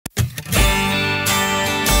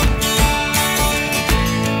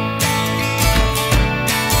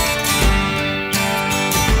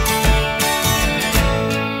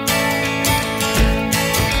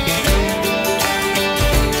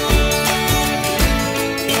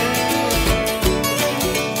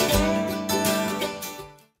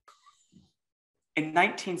In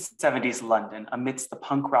 1970s London, amidst the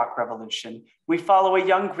punk rock revolution, we follow a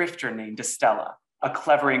young grifter named Estella, a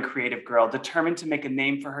clever and creative girl determined to make a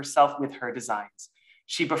name for herself with her designs.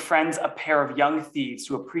 She befriends a pair of young thieves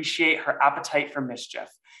who appreciate her appetite for mischief,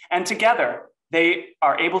 and together they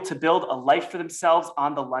are able to build a life for themselves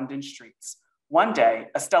on the London streets. One day,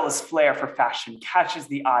 Estella's flair for fashion catches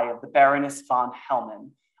the eye of the Baroness von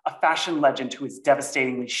Hellman, a fashion legend who is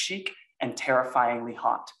devastatingly chic and terrifyingly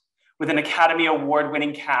hot. With an Academy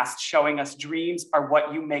Award-winning cast showing us dreams are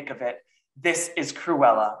what you make of it, this is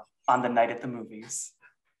Cruella on the Night at the Movies.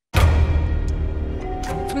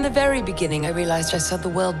 From the very beginning, I realized I saw the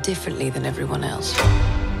world differently than everyone else.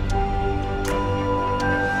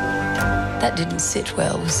 That didn't sit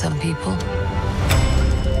well with some people.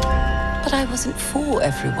 But I wasn't for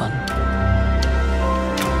everyone.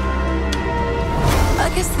 I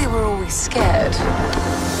guess they were always scared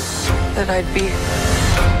that I'd be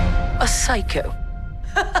a psycho.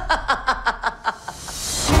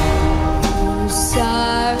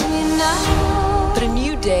 Sorry now. But a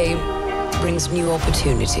new day brings new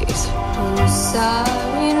opportunities.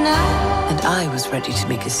 Sorry now. And I was ready to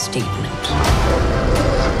make a statement.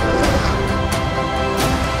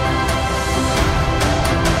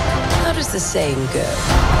 How does the saying go?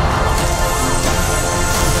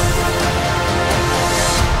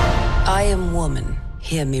 I am woman,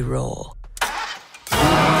 hear me roar.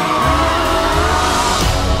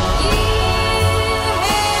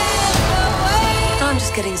 I'm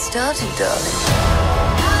just getting started, darling.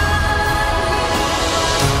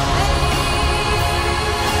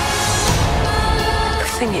 The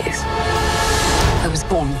thing is, I was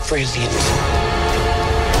born brilliant,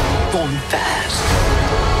 born bad,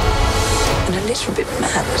 and a little bit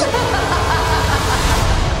mad.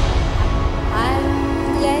 I'm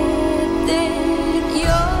glad that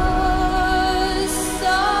you're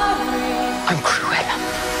sorry. I'm Cruella.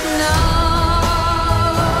 No.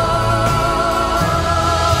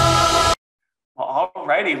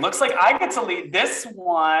 Alrighty, looks like I get to lead this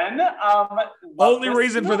one. Only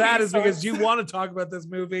reason for that is because you want to talk about this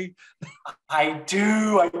movie. I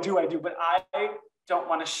do, but I don't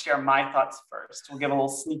want to share my thoughts first. We'll give a little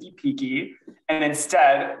sneaky peeky, and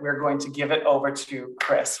instead we're going to give it over to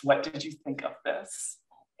Chris. What did you think of this?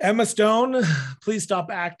 Emma Stone, please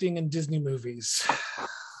stop acting in Disney movies.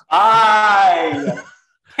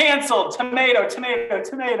 Canceled.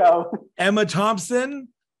 Tomato. Emma Thompson,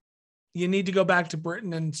 you need to go back to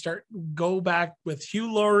Britain and go back with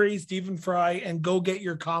Hugh Laurie, Stephen Fry, and go get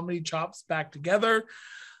your comedy chops back together.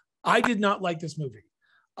 I did not like this movie.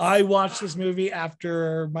 I watched this movie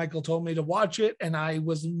after Michael told me to watch it, and I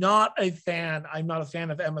was not a fan. I'm not a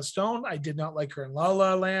fan of Emma Stone. I did not like her in La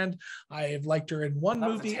La Land. I have liked her in one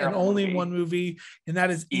movie and only one movie, and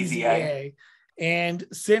that is Easy A. And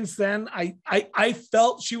since then, I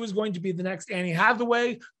felt she was going to be the next Annie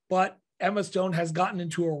Hathaway, but Emma Stone has gotten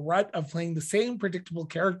into a rut of playing the same predictable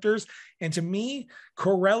characters. And to me,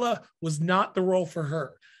 Cruella was not the role for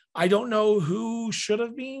her. I don't know who should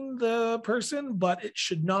have been the person, but it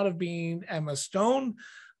should not have been Emma Stone.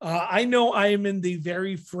 I know I am in the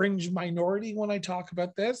very fringe minority when I talk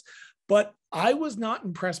about this, but I was not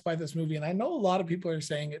impressed by this movie. And I know a lot of people are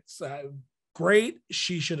saying it's great.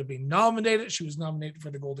 She should have been nominated. She was nominated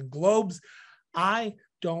for the Golden Globes. I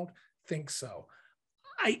don't think so.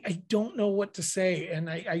 I don't know what to say. And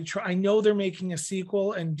I know they're making a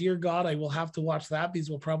sequel, and dear God, I will have to watch that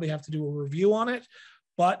because we'll probably have to do a review on it.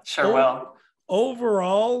 But sure will.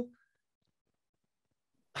 Overall,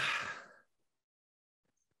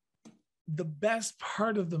 the best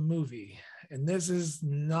part of the movie, and this is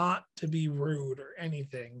not to be rude or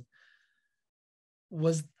anything,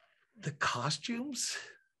 was the costumes.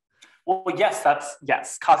 Well, yes,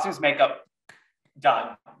 costumes, makeup,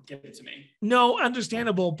 done. Give it to me. No,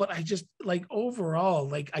 understandable, but I just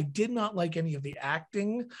overall, I did not like any of the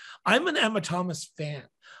acting. I'm an Emma Thomas fan.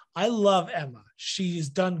 I love Emma. She's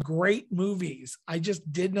done great movies. I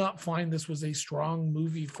just did not find this was a strong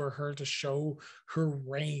movie for her to show her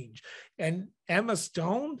range. And Emma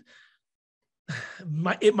Stone,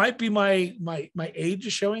 it might be my age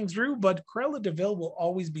is showing through, but Cruella de Vil will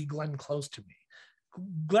always be Glenn Close to me.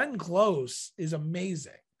 Glenn Close is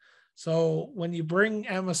amazing. So when you bring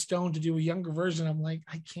Emma Stone to do a younger version, I'm like,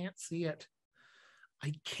 I can't see it.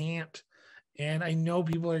 I can't. And I know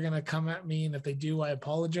people are going to come at me, and if they do, I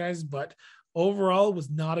apologize. But overall, it was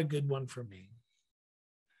not a good one for me.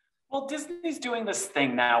 Well, Disney's doing this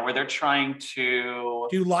thing now where they're trying to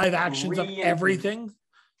do live actions of everything.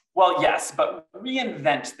 Well, yes, but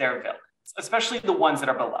reinvent their villains, especially the ones that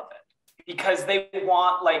are beloved, because they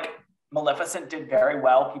want, Maleficent did very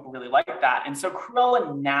well. People really like that. And so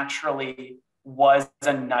Cruella naturally was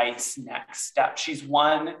a nice next step. She's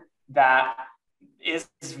one that is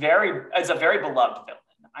a very beloved villain.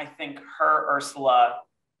 I think her, Ursula,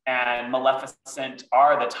 and Maleficent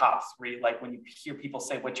are the top three. Like when you hear people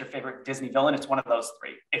say, what's your favorite Disney villain? It's one of those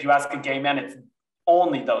three. If you ask a gay man, it's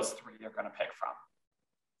only those three they're going to pick from.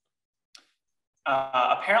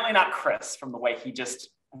 Apparently not Chris, from the way he just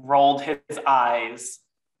rolled his eyes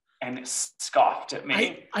and scoffed at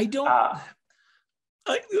me.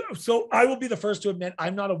 So I will be the first to admit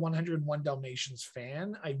I'm not a 101 Dalmatians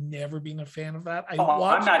fan. I've never been a fan of that. I'm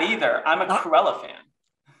not either. I'm a Cruella fan.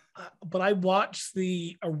 But I watched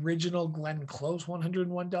the original Glenn Close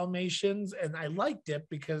 101 Dalmatians, and I liked it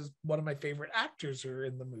because one of my favorite actors are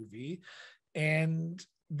in the movie. And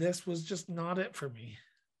this was just not it for me.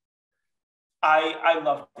 I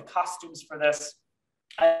love the costumes for this.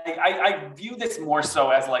 I view this more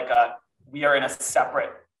so as like we are in a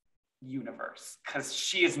separate universe, because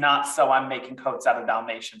she is not so I'm making coats out of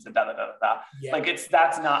Dalmatians and Yeah. Like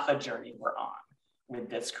that's not the journey we're on with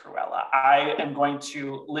this Cruella. I am going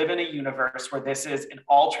to live in a universe where this is an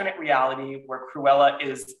alternate reality where Cruella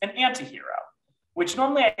is an anti-hero, which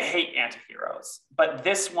normally I hate anti-heroes, but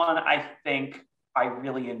this one I think I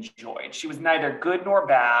really enjoyed. She was neither good nor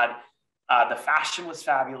bad. The fashion was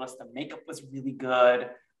fabulous. The makeup was really good.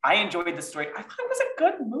 I enjoyed the story. I thought it was a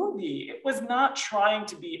good movie. It was not trying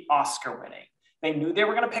to be Oscar winning. They knew they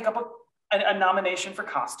were going to pick up a nomination for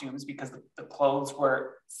costumes because the clothes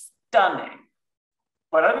were stunning.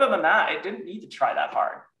 But other than that, it didn't need to try that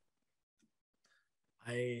hard.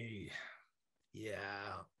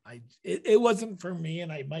 It wasn't for me,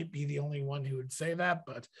 and I might be the only one who would say that,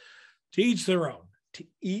 but to each their own. To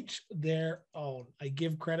each their own. I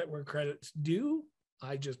give credit where credit's due.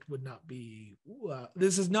 I just would not be.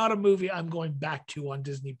 This is not a movie I'm going back to on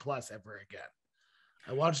Disney Plus ever again.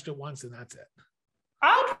 I watched it once and that's it.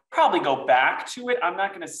 I'll probably go back to it. I'm not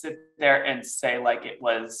going to sit there and say like it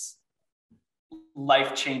was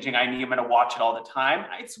life-changing. I'm going to watch it all the time.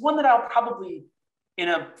 It's one that I'll probably in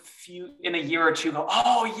a year or two go,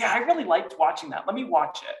 oh yeah, I really liked watching that. Let me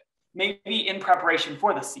watch it. Maybe in preparation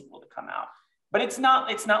for the sequel to come out. But it's not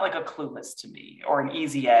like a Clueless to me or an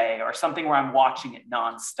Easy A or something where I'm watching it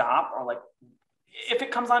nonstop, or like if it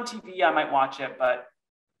comes on TV, I might watch it, but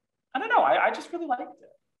I don't know. I just really liked it.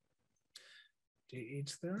 To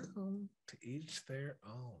each their own, to each their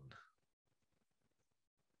own.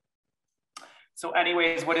 So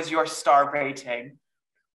anyways, what is your star rating?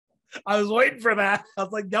 I was waiting for that. I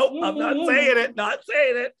was like, nope, I'm not saying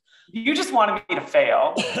it. You just wanted me to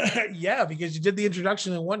fail. Yeah, because you did the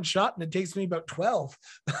introduction in one shot and it takes me about 12.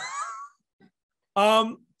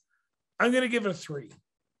 I'm going to give it a 3.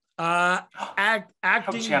 Acting.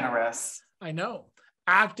 How generous. I know.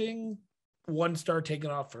 Acting, 1 star taken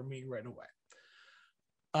off for me right away.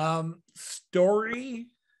 Story,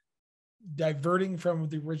 diverting from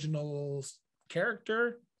the original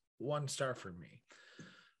character, 1 star for me.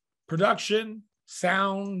 Production,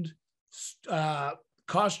 sound,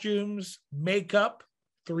 costumes, makeup,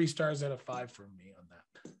 3 stars out of 5 for me on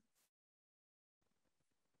that.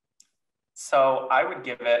 So I would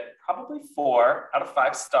give it probably 4 out of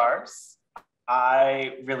 5 stars.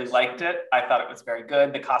 I really liked it. I thought it was very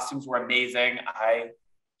good. The costumes were amazing.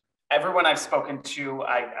 Everyone I've spoken to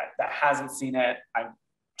that hasn't seen it, I'm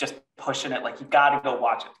just pushing it like, you got to go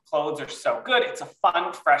watch it. The clothes are so good. It's a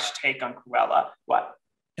fun, fresh take on Cruella. What?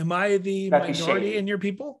 Am I the minority in your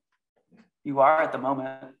people? You are at the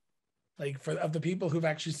moment. Like of the people who've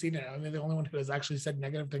actually seen it, I'm the only one who has actually said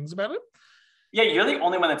negative things about it. Yeah, you're the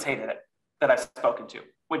only one that's hated it that I've spoken to,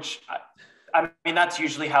 which I mean, that's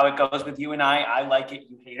usually how it goes with you and I. I like it,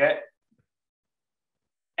 you hate it,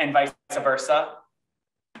 and vice versa.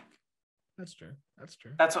 That's true.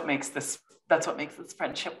 That's what makes this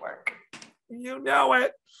friendship work. You know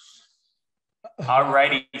it.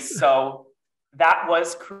 Alrighty, so that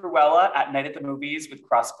was Cruella at Night at the Movies with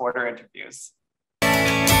Cross Border Interviews.